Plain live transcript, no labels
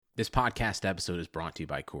This podcast episode is brought to you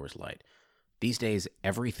by Coors Light. These days,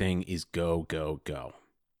 everything is go, go, go.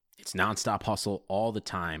 It's nonstop hustle all the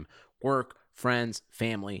time. Work, friends,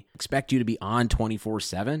 family expect you to be on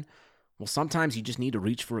 24/7. Well, sometimes you just need to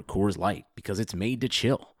reach for a Coors Light because it's made to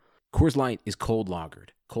chill. Coors Light is cold lagered,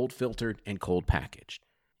 cold filtered, and cold packaged.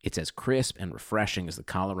 It's as crisp and refreshing as the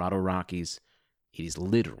Colorado Rockies. It is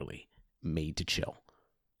literally made to chill.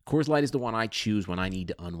 Coors Light is the one I choose when I need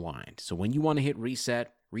to unwind. So when you want to hit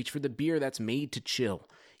reset, reach for the beer that's made to chill.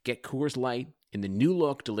 Get Coors Light in the new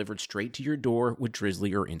look delivered straight to your door with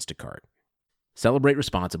Drizzly or Instacart. Celebrate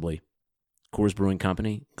responsibly. Coors Brewing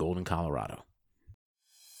Company, Golden, Colorado.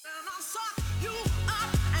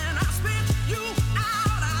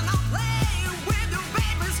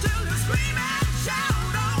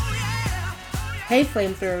 Hey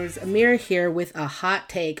Flamethrowers, Amira here with a hot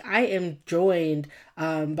take. I am joined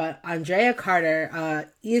by Andrea Carter,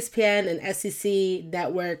 ESPN and SEC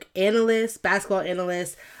Network analyst, basketball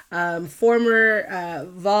analyst, former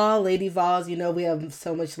Vol, Lady Vols. You know we have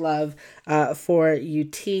so much love for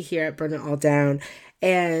UT here at Burn It All Down.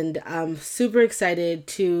 And I'm super excited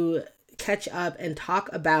to catch up and talk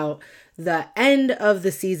about the end of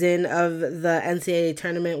the season of the NCAA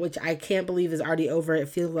tournament, which I can't believe is already over. It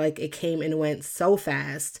feels like it came and went so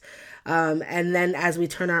fast. And then as we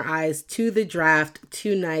turn our eyes to the draft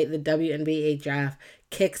tonight, the WNBA draft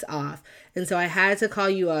kicks off. And so I had to call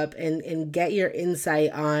you up and get your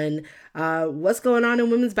insight on what's going on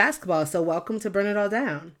in women's basketball. So welcome to Burn It All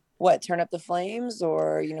Down. What, turn up the flames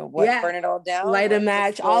or, what, yeah. Burn it all down? Light a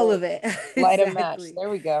match, all of it. Light a match. There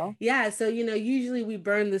we go. Yeah. So, usually we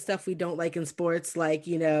burn the stuff we don't like in sports, like,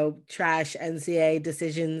 trash NCAA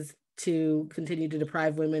decisions to continue to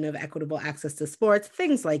deprive women of equitable access to sports,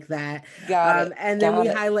 things like that. And then we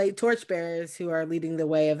highlight torchbearers who are leading the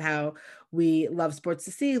way of how we love sports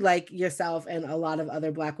to see, like yourself and a lot of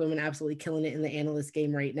other Black women absolutely killing it in the analyst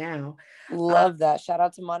game right now. Love that. Shout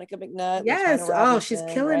out to Monica McNutt. Yes. Oh, she's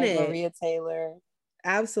killing it. Maria Taylor.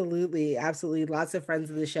 Absolutely. Absolutely. Lots of friends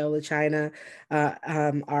of the show, LaChina,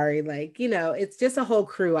 Ari, it's just a whole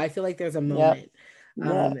crew. I feel like there's a moment. Yep.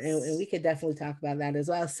 Yes. And we could definitely talk about that as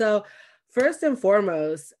well. So first and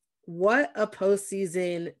foremost, what a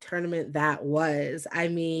postseason tournament that was. I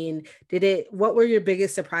mean, what were your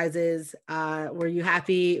biggest surprises? Were you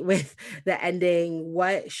happy with the ending?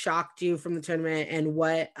 What shocked you from the tournament, and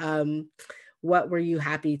what were you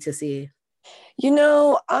happy to see?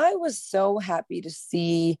 I was so happy to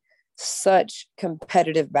see such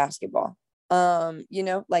competitive basketball.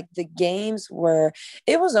 The games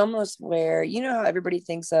it was almost where, how everybody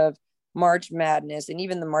thinks of March Madness, and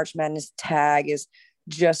even the March Madness tag is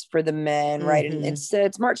just for the men, right? And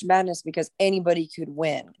it's March Madness because anybody could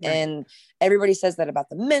win. Right. And everybody says that about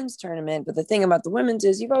the men's tournament, but the thing about the women's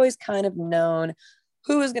is you've always kind of known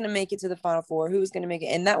who is going to make it to the Final Four, who is going to make it.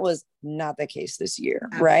 And that was not the case this year.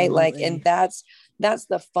 Absolutely. Right? And that's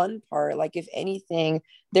the fun part. If anything,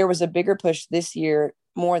 there was a bigger push this year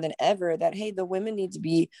more than ever that, hey, the women need to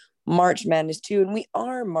be March Madness too. And we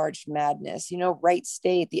are March Madness, Wright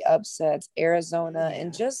State, the upsets, Arizona,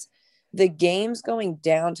 and just the games going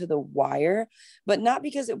down to the wire, but not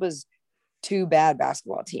because it was two bad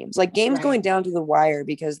basketball teams, games right. Going down to the wire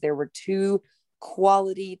because there were two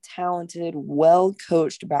quality, talented,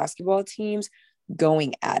 well-coached basketball teams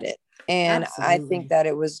going at it. And absolutely. I think that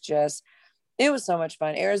it was so much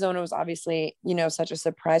fun. Arizona was obviously, such a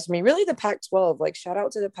surprise to me. Really the Pac-12, shout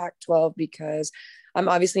out to the Pac-12 because I'm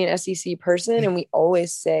obviously an SEC person and we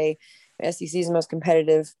always say SEC is the most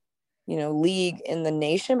competitive, league in the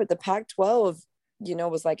nation, but the Pac-12,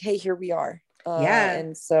 was like, hey, here we are.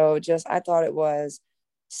 And so I thought it was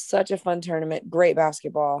such a fun tournament, great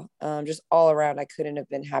basketball, just all around. I couldn't have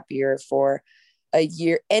been happier for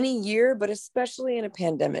any year, but especially in a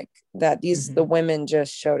pandemic that the women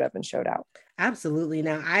just showed up and showed out. Absolutely.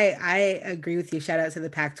 Now, I agree with you. Shout out to the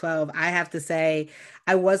Pac-12. I have to say,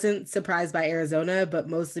 I wasn't surprised by Arizona, but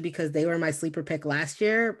mostly because they were my sleeper pick last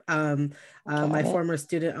year. My former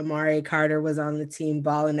student, Amari Carter, was on the team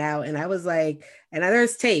balling out. And I was like, and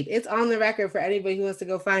there's tape. It's on the record for anybody who wants to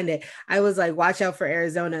go find it. I was like, watch out for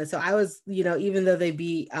Arizona. So I was, even though they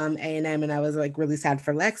beat A&M and I was really sad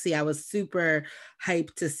for Lexi, I was super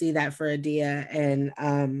hyped to see that for Adia and,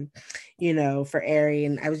 for Ari.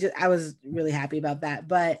 And I was really happy about that.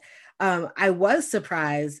 But I was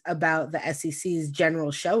surprised about the SEC's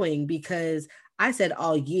general showing because I said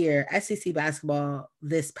all year, SEC basketball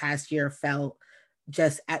this past year felt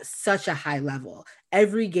just at such a high level.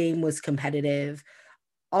 Every game was competitive.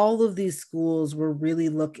 all of these schools were really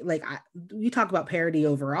looking like, you talk about parity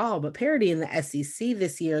overall, but parity in the SEC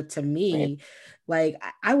this year to Right. me, like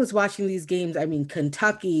I was watching these games. I mean,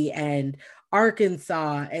 Kentucky and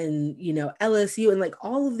Arkansas and LSU, and like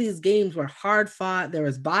all of these games were hard fought. There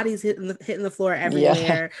was bodies hitting the floor Yeah.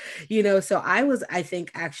 everywhere, So I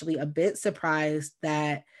think actually a bit surprised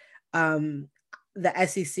that um the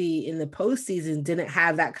SEC in the postseason didn't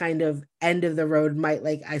have that kind of end of the road might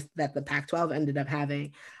that the Pac-12 ended up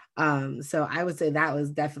having. So I would say that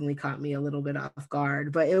was definitely caught me a little bit off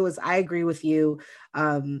guard, but I agree with you.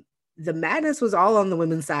 The madness was all on the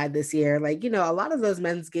women's side this year. Like, a lot of those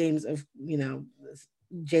men's games of,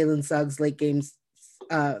 Jalen Suggs late games,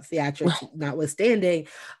 theatrics notwithstanding,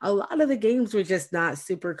 a lot of the games were just not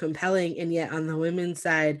super compelling. And yet on the women's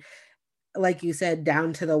side, like you said,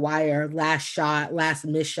 down to the wire, last shot, last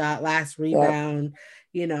missed shot, last Yep. rebound,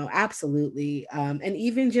 absolutely. And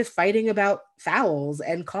even just fighting about fouls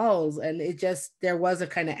and calls. And there was a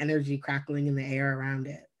kind of energy crackling in the air around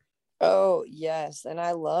it. Oh, yes. And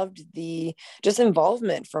I loved the just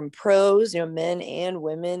involvement from pros, men and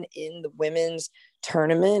women in the women's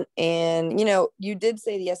tournament. And, you did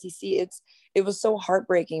say the SEC, it was so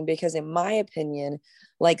heartbreaking because in my opinion,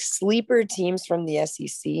 like sleeper teams from the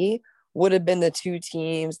SEC would have been the two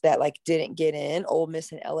teams that like didn't get in, Ole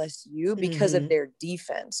Miss and LSU, because of their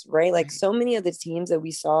defense, right? Like so many of the teams that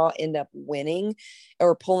we saw end up winning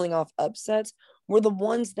or pulling off upsets were the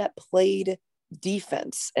ones that played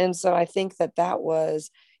defense. And so I think that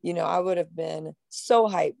was, I would have been so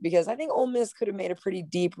hyped because I think Ole Miss could have made a pretty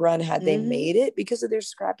deep run had they made it because of their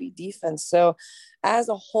scrappy defense. So as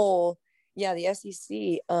a whole, yeah, the SEC,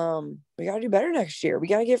 we got to do better next year. We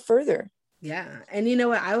got to get further. Yeah. And you know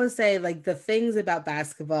what? I would say like the things about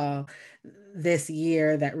basketball this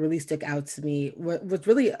year that really stuck out to me was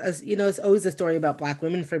really, it's always a story about Black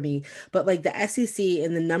women for me, but like the SEC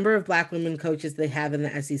and the number of Black women coaches they have in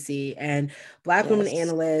the SEC and Black women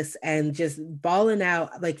analysts and just balling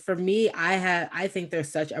out. Like for me, I think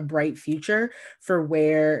there's such a bright future for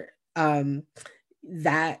where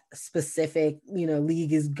that specific,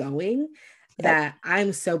 league is going. That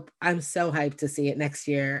I'm so hyped to see it next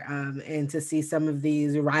year, and to see some of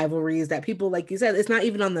these rivalries that people, like you said, it's not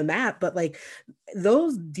even on the map, but like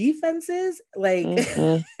those defenses, like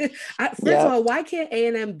first of all, why can't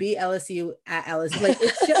A&M beat LSU at LSU? Like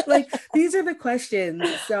it's just like these are the questions.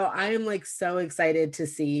 So I am like so excited to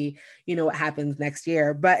see what happens next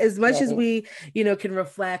year. But as much as we can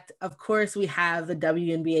reflect, of course we have the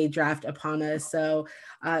WNBA draft upon us. So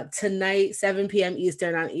tonight 7 p.m.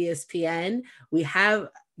 Eastern on ESPN, we have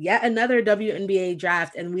yet another WNBA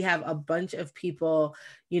draft, and we have a bunch of people,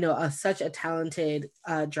 such a talented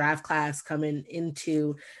draft class coming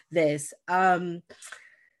into this.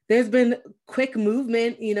 There's been quick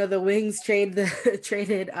movement. The Wings traded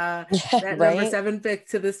that right? number 7 pick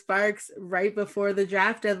to the Sparks right before the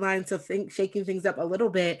draft deadline. So shaking things up a little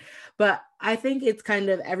bit, but I think it's kind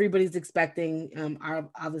of everybody's expecting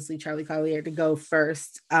obviously Charli Collier to go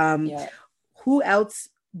first. Who else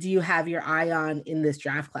do you have your eye on in this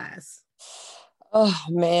draft class? Oh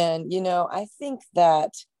man, I think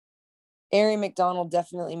that Aari McDonald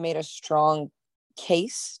definitely made a strong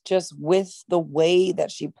case just with the way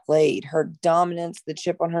that she played, her dominance, the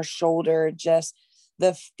chip on her shoulder, just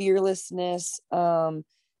the fearlessness, the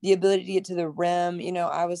ability to get to the rim.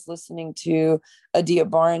 I was listening to Adia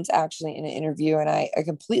Barnes actually in an interview, and I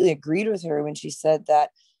completely agreed with her when she said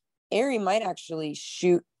that Aari might actually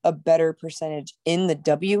shoot a better percentage in the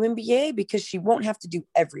WNBA because she won't have to do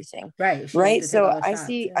everything. Right. So I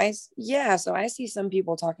see some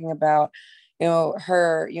people talking about,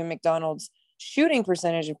 her, McDonald's shooting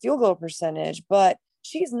percentage and field goal percentage, but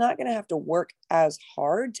she's not going to have to work as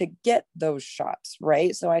hard to get those shots.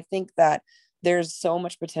 Right. So I think that there's so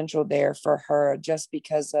much potential there for her just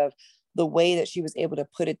because of the way that she was able to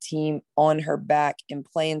put a team on her back and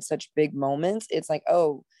play in such big moments. It's like,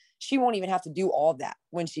 oh, she won't even have to do all that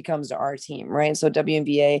when she comes to our team, right? So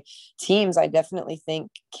WNBA teams, I definitely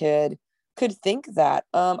think could think that.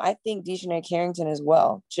 I think Dejanay Carrington as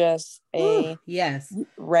well. Just yes,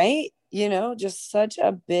 right? Just such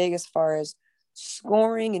a big as far as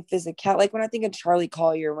scoring and physical. Like when I think of Charli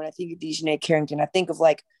Collier, when I think of Dejanay Carrington, I think of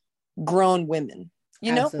like grown women.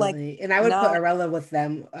 Absolutely. And I would put Arella with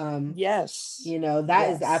them. Yes.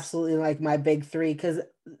 That is absolutely like my big three, because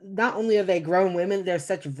not only are they grown women, they're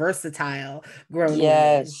such versatile grown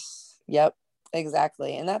women. Yep,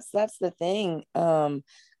 exactly. And that's the thing.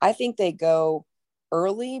 I think they go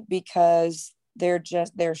early because they're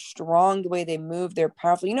strong the way they move. They're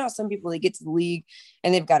powerful. How some people, they get to the league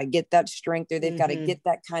and they've got to get that strength or they've got to get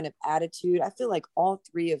that kind of attitude. I feel like all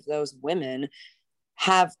three of those women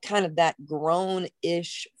have kind of that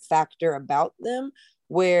grown-ish factor about them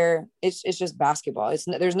where it's just basketball.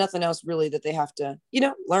 There's nothing else really that they have to,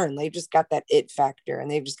 learn. They've just got that it factor, and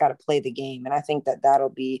they've just got to play the game. And I think that that'll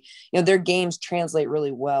be, their games translate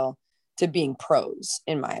really well to being pros,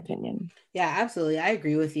 in my opinion. Yeah, absolutely. I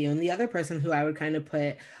agree with you. And the other person who I would kind of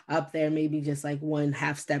put up there, maybe just like one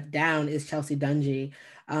half step down, is Chelsea Dungy.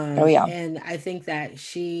 Oh yeah. And I think that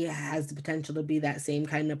she has the potential to be that same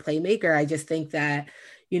kind of playmaker. I just think that,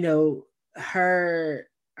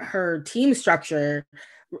 her team structure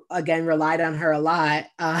again relied on her a lot.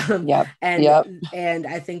 Yep. And Yep. and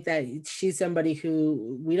I think that she's somebody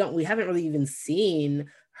who we haven't really even seen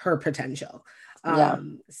her potential. Yeah.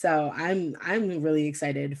 So I'm really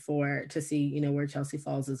excited to see, where Chelsea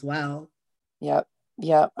falls as well. Yep.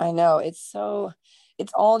 Yep. I know. It's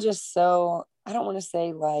all just so, I don't want to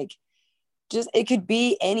say like, just, it could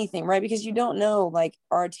be anything, right? Because you don't know like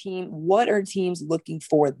what are teams looking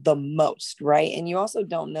for the most, right? And you also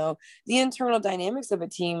don't know the internal dynamics of a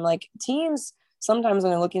team. Like teams, sometimes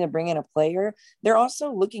when they're looking to bring in a player, they're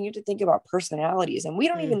also looking, you have to think about personalities, and we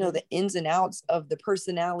don't even know the ins and outs of the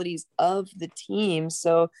personalities of the team.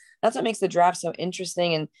 So that's what makes the draft so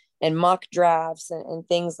interesting, and mock drafts and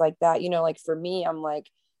things like that. Like for me, I'm like,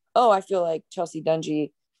 oh, I feel like Chelsea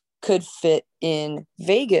Dungy could fit in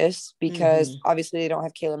Vegas because obviously they don't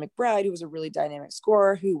have Kayla McBride, who was a really dynamic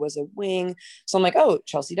scorer, who was a wing. So I'm like, oh,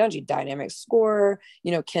 Chelsea Dungy, dynamic scorer,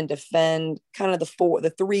 can defend kind of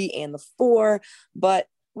the 3 and the 4. But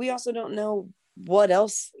we also don't know what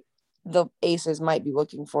else the Aces might be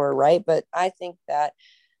looking for, right? But I think that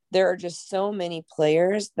there are just so many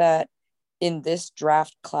players that in this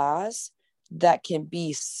draft class that can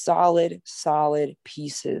be solid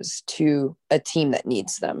pieces to a team that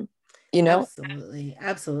needs them, Absolutely.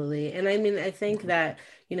 And I mean, I think that,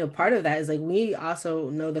 part of that is like, we also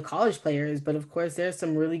know the college players, but of course there's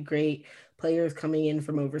some really great players coming in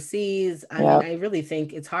from overseas. I mean, I really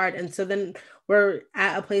think it's hard. And so then we're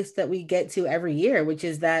at a place that we get to every year, which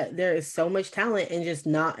is that there is so much talent and just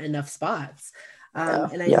not enough spots.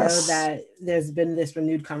 And I know that there's been this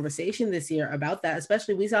renewed conversation this year about that,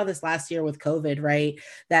 especially we saw this last year with COVID, right?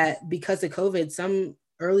 That because of COVID, some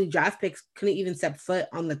early draft picks couldn't even step foot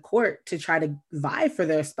on the court to try to vie for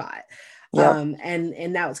their spot.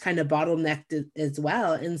 And now it's kind of bottlenecked as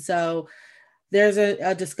well. And so there's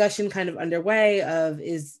a discussion kind of underway of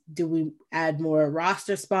do we add more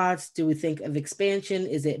roster spots? Do we think of expansion?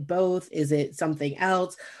 Is it both? Is it something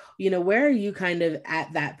else? Where are you kind of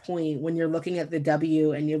at that point when you're looking at the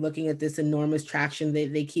W and you're looking at this enormous traction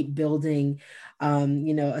they keep building,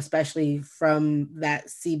 especially from that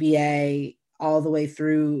CBA all the way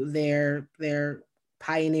through their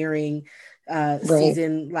pioneering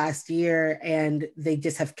season last year, and they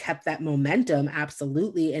just have kept that momentum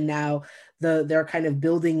absolutely. And now they're kind of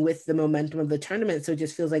building with the momentum of the tournament. So it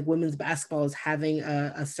just feels like women's basketball is having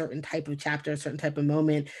a certain type of chapter, a certain type of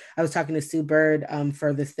moment. I was talking to Sue Bird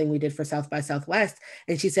for this thing we did for South by Southwest,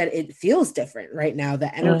 and she said it feels different right now.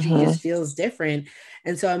 The energy just feels different.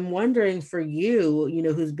 And so I'm wondering for you,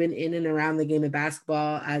 who's been in and around the game of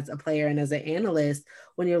basketball as a player and as an analyst,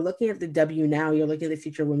 when you're looking at the W now, you're looking at the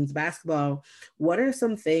future of women's basketball, what are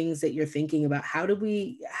some things that you're thinking about? How do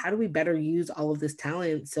we better use all of this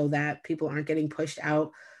talent so that people aren't getting pushed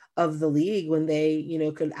out of the league when they,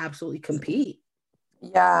 could absolutely compete?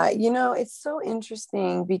 Yeah, it's so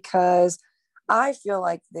interesting because I feel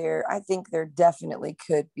like I think there definitely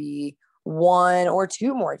could be one or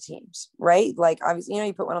two more teams, right? Like obviously,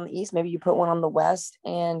 you put one on the East, maybe you put one on the West.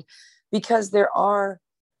 And because there are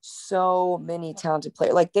so many talented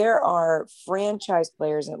players, like there are franchise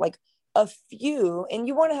players and like a few, and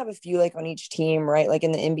you want to have a few like on each team, right? Like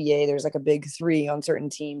in the NBA, there's like a big 3 on certain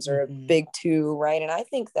teams or a big 2, right? And I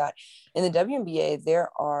think that in the WNBA, there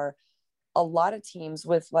are a lot of teams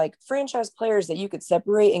with like franchise players that you could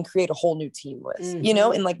separate and create a whole new team with,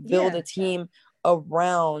 and like build a team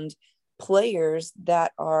around players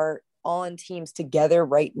that are on teams together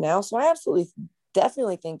right now. So I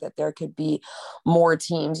definitely think that there could be more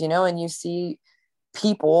teams, and you see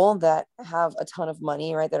people that have a ton of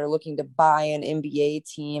money, right, that are looking to buy an NBA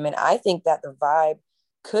team. And I think that the vibe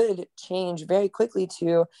could change very quickly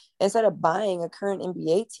to, instead of buying a current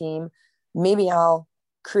NBA team, maybe I'll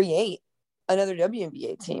create another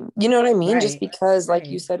WNBA team. You know what I mean? Just because, like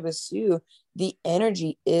you said with Sue, the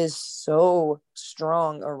energy is so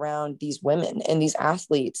strong around these women and these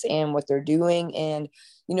athletes and what they're doing. And,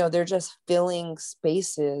 they're just filling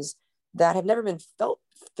spaces that have never been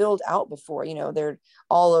filled out before. They're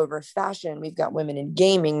all over fashion. We've got women in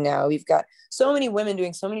gaming now. We've got so many women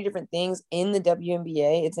doing so many different things in the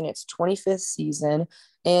WNBA. It's in its 25th season.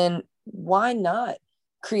 And why not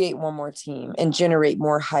create one more team and generate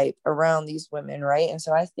more hype around these women, right? And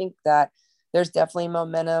so I think that there's definitely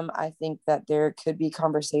momentum. I think that there could be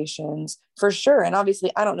conversations for sure. And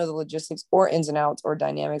obviously, I don't know the logistics or ins and outs or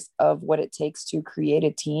dynamics of what it takes to create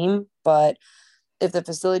a team, but if the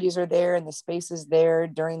facilities are there and the space is there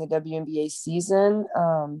during the WNBA season,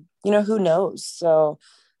 who knows? So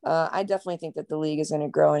I definitely think that the league is going to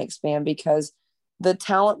grow and expand because the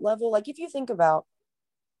talent level, like if you think about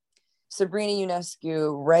Sabrina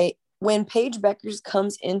Ionescu, right? When Paige Beckers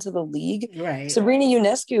comes into the league, Right. Sabrina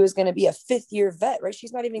Ionescu is going to be a 5th-year vet, right?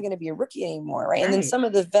 She's not even going to be a rookie anymore, right? And then some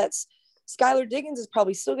of the vets, Skylar Diggins is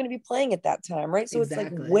probably still going to be playing at that time, right? So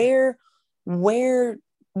Exactly. It's like where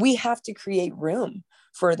we have to create room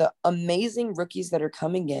for the amazing rookies that are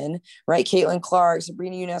coming in, right? Caitlin Clark,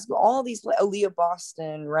 Sabrina Ionescu, all these, Aaliyah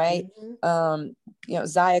Boston, right?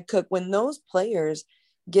 Zaya Cook. When those players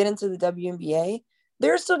get into the WNBA,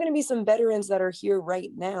 there's still going to be some veterans that are here right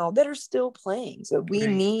now that are still playing. So we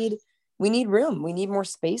need room. We need more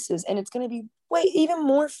spaces, and it's going to be even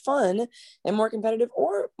more fun and more competitive,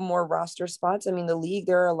 or more roster spots. I mean, the league,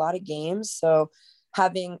 there are a lot of games, so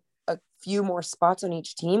having a few more spots on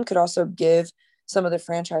each team could also give some of the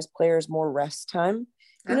franchise players more rest time.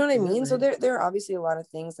 You know what I mean? So there are obviously a lot of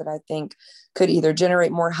things that I think could either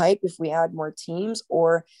generate more hype if we add more teams,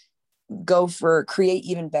 or create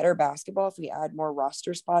even better basketball if we add more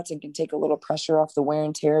roster spots and can take a little pressure off the wear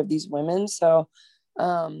and tear of these women. So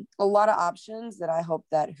a lot of options that I hope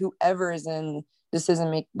that whoever is in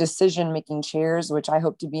decision making chairs, which I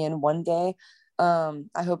hope to be in one day,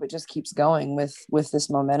 I hope it just keeps going with this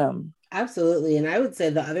momentum. Absolutely. And I would say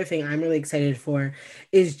the other thing I'm really excited for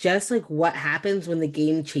is just like what happens when the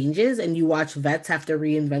game changes and you watch vets have to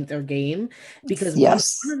reinvent their game. Because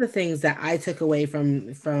one of the things that I took away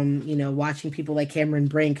from watching people like Cameron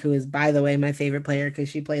Brink, who is, by the way, my favorite player because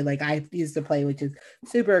she played like I used to play, which is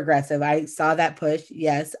super aggressive. I saw that push.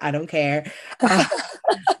 Yes, I don't care.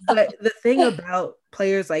 But the thing about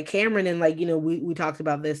players like Cameron, and like, we talked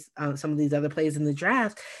about this, some of these other players in the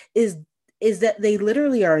draft, is that they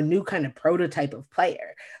literally are a new kind of prototype of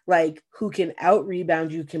player, like who can out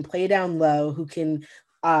rebound you, can play down low, who can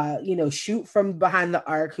shoot from behind the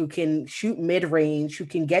arc, who can shoot mid range, who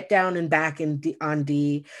can get down and back on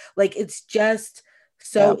D. Like, it's just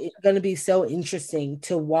it's going to be so interesting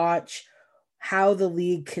to watch how the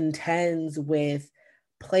league contends with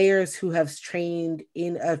players who have trained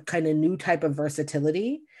in a kind of new type of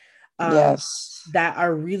versatility. That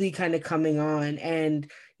are really kind of coming on. And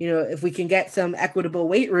if we can get some equitable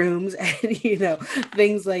weight rooms and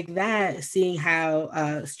things like that, seeing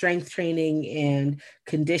how strength training and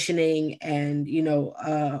conditioning and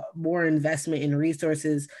more investment in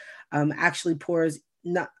resources actually pours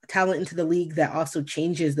talent into the league, that also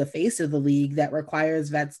changes the face of the league, that requires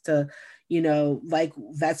vets to like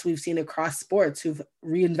vets we've seen across sports who've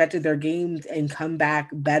reinvented their games and come back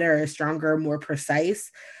better, stronger, more precise.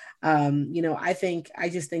 I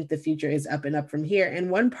just think the future is up and up from here.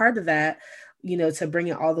 And one part of that, to bring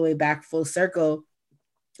it all the way back full circle,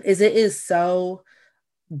 is it is so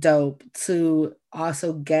dope to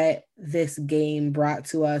also get this game brought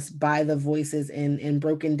to us by the voices and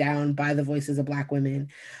broken down by the voices of Black women.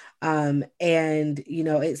 And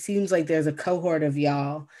it seems like there's a cohort of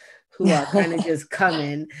y'all who are kind of just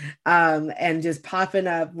coming and just popping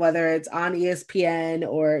up, whether it's on ESPN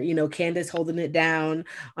or, Candace holding it down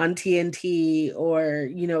on TNT, or,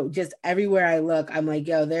 just everywhere I look, I'm like,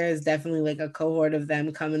 yo, there is definitely like a cohort of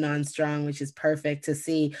them coming on strong, which is perfect to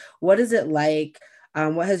see. What is it like?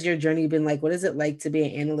 What has your journey been like? What is it like to be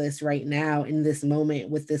an analyst right now in this moment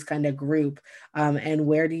with this kind of group? And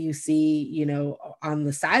where do you see, on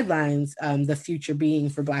the sidelines, the future being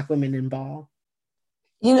for Black women in ball?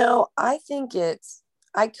 I think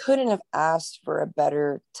I couldn't have asked for a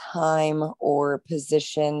better time or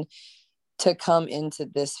position to come into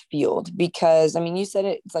this field, because, I mean, you said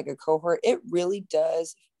it's like a cohort. It really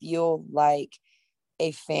does feel like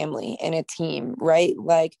a family and a team, right?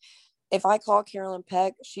 Like, if I call Carolyn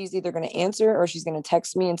Peck, she's either going to answer or she's going to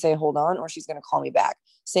text me and say, hold on, or she's going to call me back.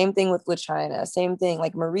 Same thing with LaChina. Same thing.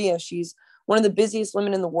 Like Maria, she's one of the busiest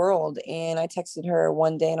women in the world. And I texted her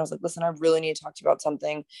one day and I was like, listen, I really need to talk to you about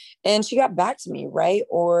something. And she got back to me, right?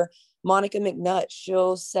 Or Monica McNutt,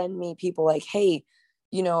 she'll send me people like, hey,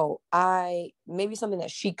 maybe something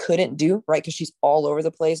that she couldn't do, right? Because she's all over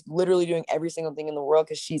the place, literally doing every single thing in the world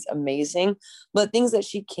because she's amazing. But things that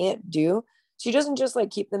she can't do, she doesn't just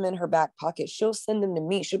like keep them in her back pocket. She'll send them to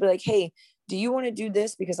me. She'll be like, hey, do you want to do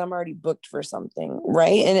this? Because I'm already booked for something,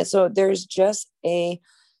 right? And so there's just a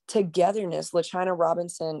togetherness. LaChina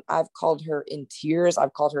Robinson, I've called her in tears.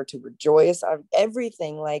 I've called her to rejoice.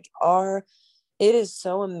 Everything, like, our it is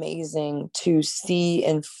so amazing to see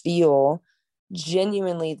and feel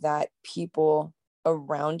genuinely that people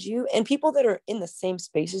around you and people that are in the same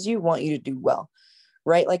space as you want you to do well,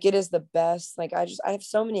 right? Like it is the best. Like I have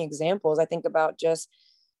so many examples. I think about just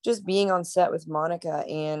being on set with Monica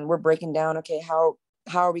and we're breaking down, okay, how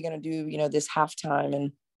are we going to do, this halftime?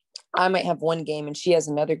 And I might have one game and she has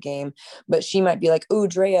another game, but she might be like, "Oh,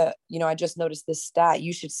 Drea, I just noticed this stat.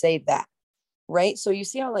 You should say that." Right. So you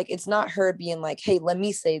see how like it's not her being like, "Hey, let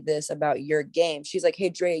me say this about your game." She's like, "Hey,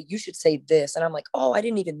 Drea, you should say this." And I'm like, "Oh, I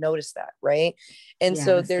didn't even notice that." Right. And Yeah,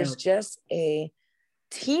 so that's there's dope. just a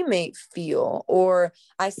teammate feel, or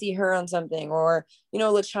I see her on something, or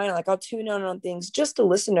LaChina, like I'll tune in on things just to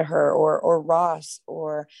listen to her, or Ross,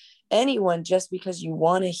 or anyone, just because you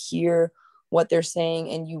want to hear what they're saying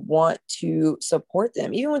and you want to support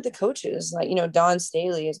them. Even with the coaches, like Dawn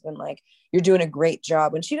Staley has been like, "You're doing a great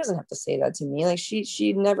job," and she doesn't have to say that to me. Like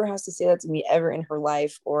she never has to say that to me ever in her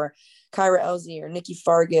life. Or Kyra Elsie or Nikki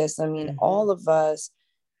Fargas. I mean, Mm-hmm. all of us,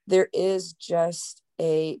 there is just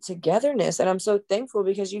a togetherness. And I'm so thankful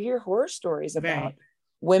because you hear horror stories about Right.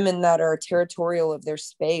 women that are territorial of their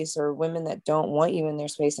space, or women that don't want you in their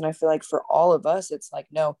space. And I feel like for all of us, it's like,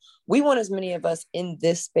 no, we want as many of us in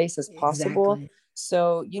this space as possible. Exactly.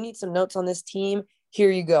 So you need some notes on this team. Here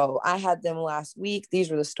you go. I had them last week. These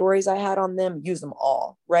were the stories I had on them. Use them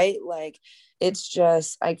all. Right. Like it's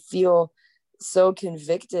just, I feel so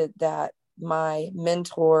convicted that my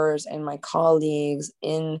mentors and my colleagues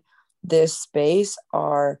in this space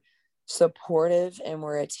are supportive, and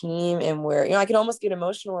we're a team, and we're, I can almost get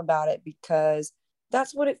emotional about it because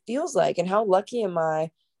that's what it feels like. And how lucky am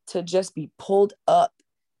I to just be pulled up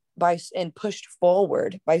by and pushed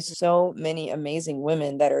forward by so many amazing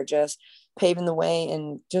women that are just paving the way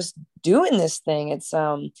and just doing this thing. It's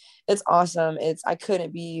awesome. I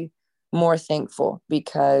couldn't be more thankful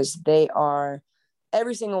because they are,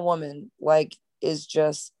 every single woman like is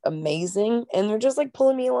just amazing, and they're just like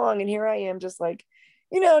pulling me along, and here I am just like,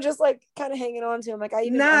 just like kind of hanging on to them. Like I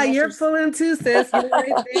Nah, you're messaged pulling too, sis. You're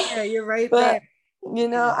right there. You're right there. but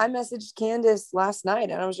Yeah. I messaged Candace last night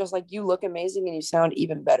and I was just like, "You look amazing and you sound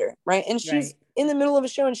even better." Right. And she's Right. in the middle of a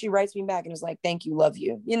show and she writes me back and is like, "Thank you, love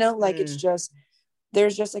you." Like it's Mm. just,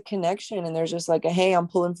 there's just a connection, and there's just like a, "Hey, I'm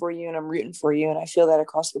pulling for you and I'm rooting for you." And I feel that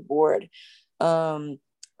across the board. Um,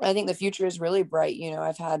 I think the future is really bright.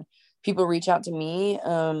 I've had people reach out to me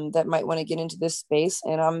that might want to get into this space,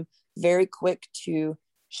 and I'm very quick to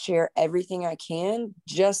share everything I can,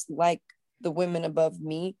 just like the women above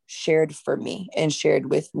me shared for me and shared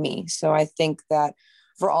with me. So I think that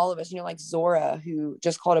for all of us, like Zora, who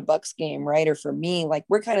just called a Bucks game, right? Or for me, like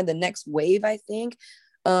we're kind of the next wave, I think.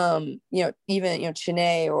 Even,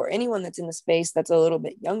 Chene or anyone that's in the space that's a little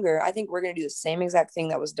bit younger, I think we're going to do the same exact thing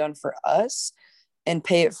that was done for us and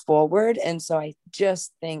pay it forward. And so I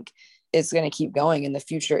just think it's going to keep going, and the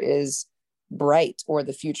future is bright, or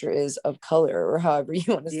the future is of color, or however you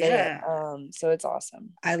want to say it. Yeah. So it's awesome.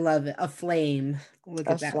 I love it. A flame. Look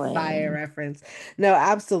A at that fire flame. reference. No,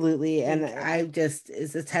 absolutely. And Yeah. I just,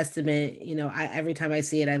 it's a testament, every time I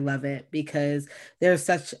see it, I love it because there's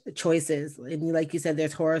such choices. And like you said,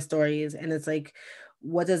 there's horror stories, and it's like,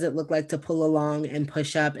 what does it look like to pull along and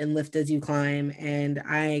push up and lift as you climb? And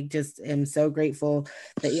I just am so grateful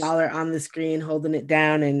that y'all are on the screen holding it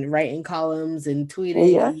down and writing columns and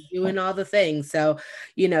tweeting Yeah. and doing all the things. So,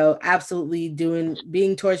 absolutely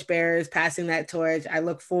being torch bearers, passing that torch. I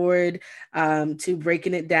look forward to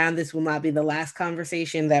breaking it down. This will not be the last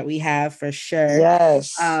conversation that we have for sure.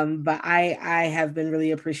 Yes. But I have been really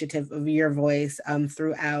appreciative of your voice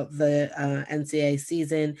throughout the NCAA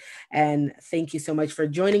season. And thank you so much for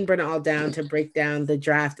joining Burn It All Down to break down the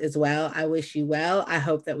draft as well. I wish you well. I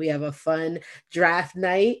hope that we have a fun draft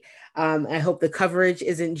night. I hope the coverage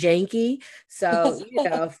isn't janky. So,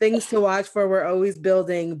 things to watch for. We're always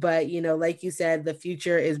building, but like you said, the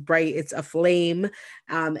future is bright. It's a flame.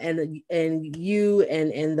 And you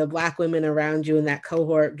and the Black women around you in that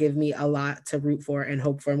cohort give me a lot to root for and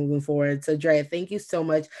hope for moving forward. So, Drea, thank you so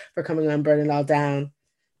much for coming on Burn It All Down.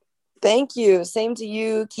 Thank you. Same to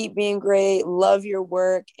you. Keep being great. Love your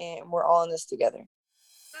work. And we're all in this together.